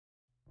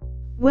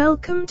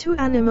Welcome to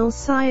Animal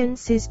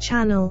Sciences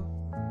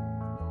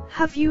channel.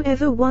 Have you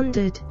ever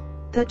wondered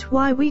that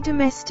why we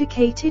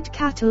domesticated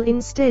cattle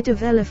instead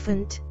of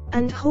elephant,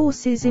 and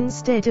horses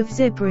instead of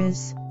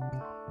zebras?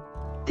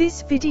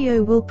 This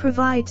video will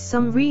provide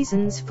some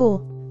reasons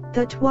for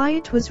that why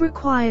it was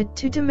required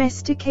to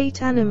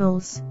domesticate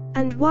animals,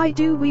 and why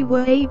we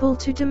were able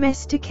to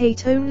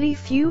domesticate only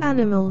few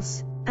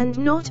animals, and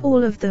not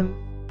all of them.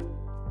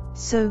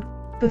 So,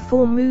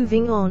 before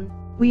moving on,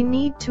 we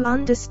need to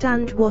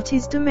understand what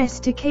is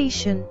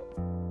domestication.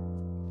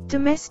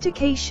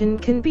 Domestication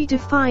can be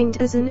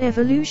defined as an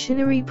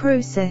evolutionary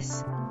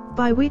process,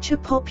 by which a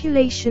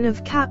population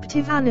of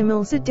captive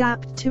animals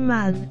adapt to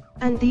man,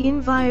 and the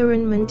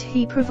environment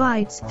he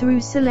provides through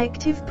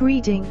selective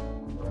breeding.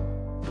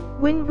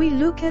 When we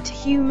look at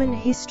human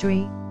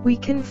history, we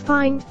can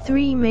find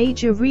three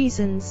major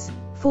reasons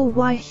for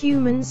why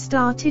humans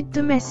started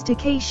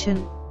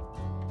domestication.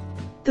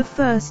 The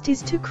first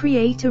is to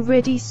create a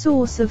ready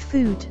source of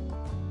food.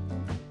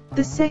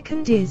 The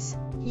second is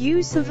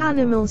use of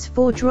animals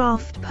for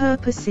draft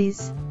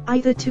purposes,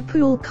 either to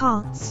pull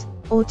carts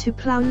or to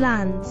plow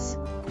lands.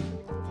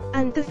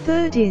 And the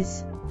third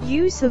is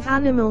use of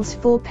animals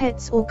for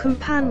pets or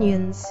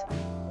companions.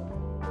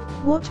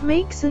 What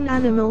makes an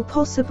animal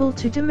possible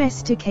to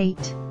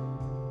domesticate?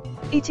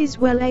 It is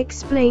well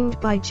explained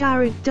by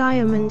Jared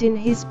Diamond in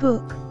his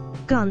book,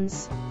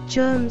 Guns,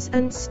 Germs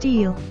and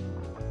Steel,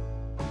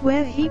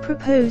 where he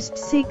proposed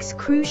 6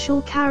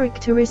 crucial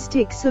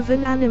characteristics of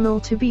an animal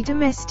to be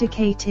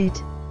domesticated.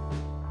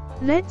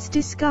 Let's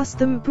discuss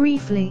them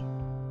briefly.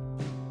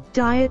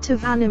 Diet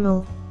of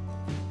animal.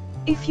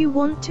 If you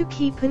want to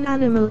keep an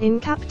animal in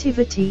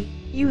captivity,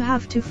 you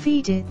have to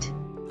feed it.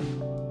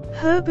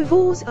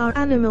 Herbivores are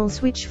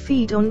animals which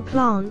feed on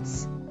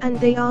plants, and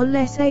they are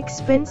less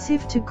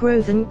expensive to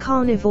grow than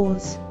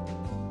carnivores.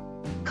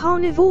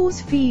 Carnivores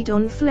feed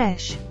on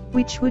flesh,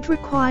 which would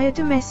require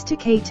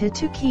domesticator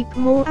to keep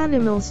more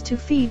animals to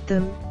feed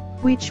them,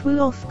 which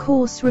will of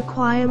course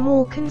require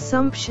more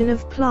consumption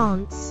of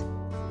plants.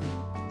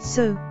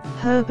 So,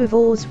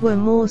 herbivores were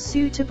more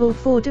suitable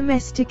for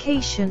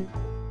domestication.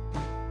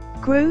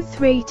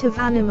 Growth rate of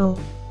animal.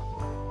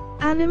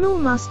 Animal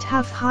must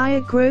have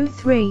higher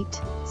growth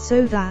rate,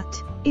 so that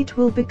it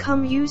will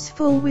become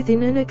useful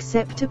within an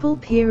acceptable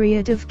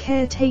period of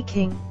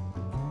caretaking.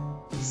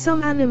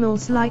 Some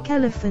animals like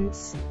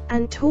elephants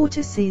and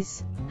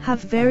tortoises have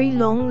very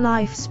long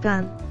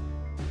lifespan.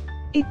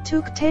 It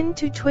took 10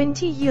 to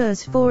 20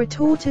 years for a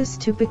tortoise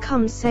to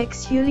become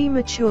sexually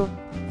mature.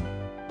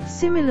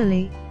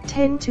 Similarly,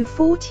 10 to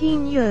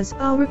 14 years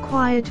are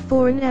required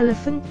for an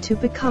elephant to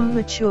become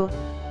mature.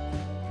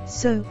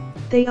 So,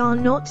 they are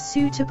not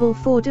suitable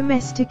for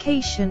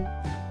domestication.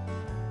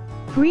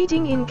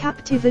 Breeding in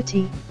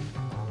captivity.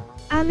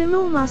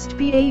 Animal must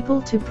be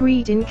able to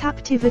breed in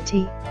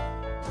captivity.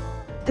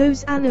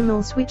 Those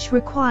animals which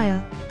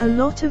require a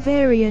lot of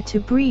area to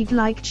breed,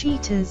 like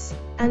cheetahs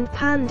and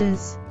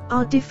pandas,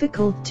 are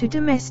difficult to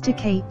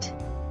domesticate.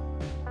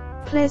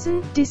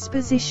 Pleasant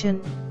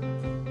disposition.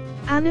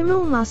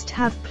 Animal must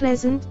have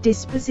pleasant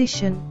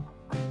disposition.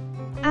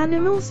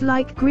 Animals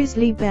like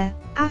grizzly bear,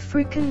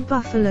 African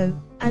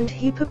buffalo, and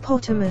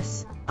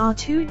hippopotamus are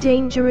too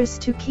dangerous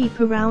to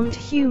keep around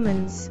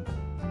humans.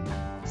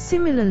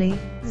 Similarly,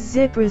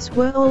 zebras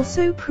were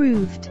also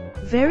proved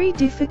very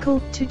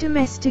difficult to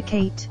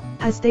domesticate,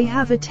 as they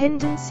have a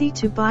tendency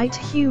to bite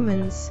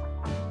humans.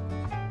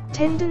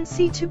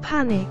 Tendency to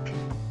panic.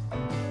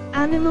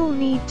 Animal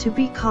need to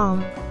be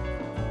calm.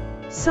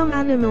 Some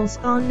animals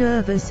are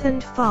nervous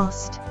and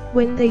fast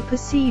when they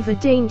perceive a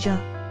danger.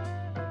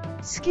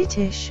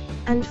 Skittish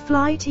and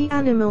flighty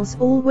animals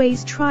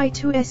always try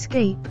to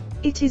escape.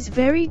 It is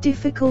very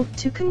difficult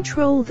to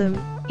control them,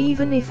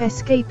 even if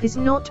escape is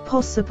not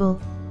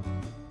possible.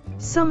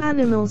 Some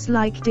animals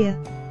like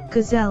deer,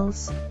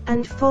 gazelles,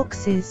 and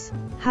foxes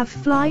have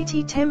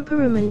flighty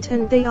temperament,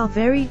 and they are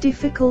very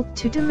difficult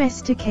to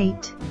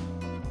domesticate.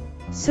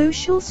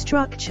 Social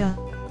structure.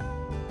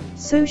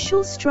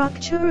 Social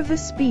structure of a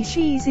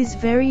species is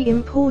very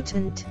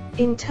important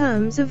in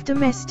terms of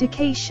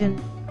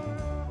domestication.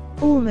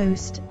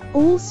 Almost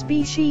all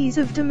species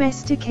of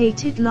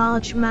domesticated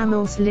large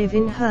mammals live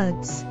in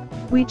herds,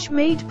 which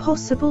made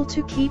possible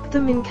to keep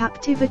them in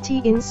captivity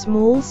in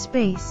small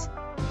space.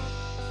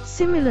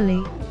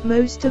 Similarly,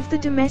 most of the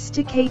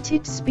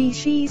domesticated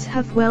species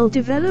have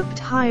well-developed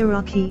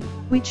hierarchy,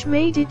 which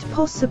made it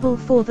possible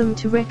for them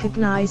to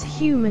recognize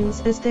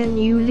humans as their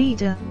new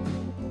leader.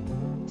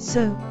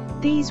 So,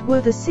 these were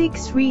the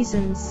 6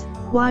 reasons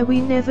why we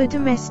never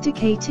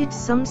domesticated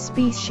some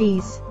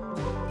species.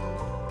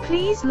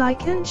 Please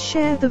like and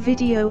share the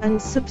video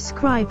and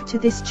subscribe to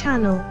this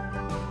channel.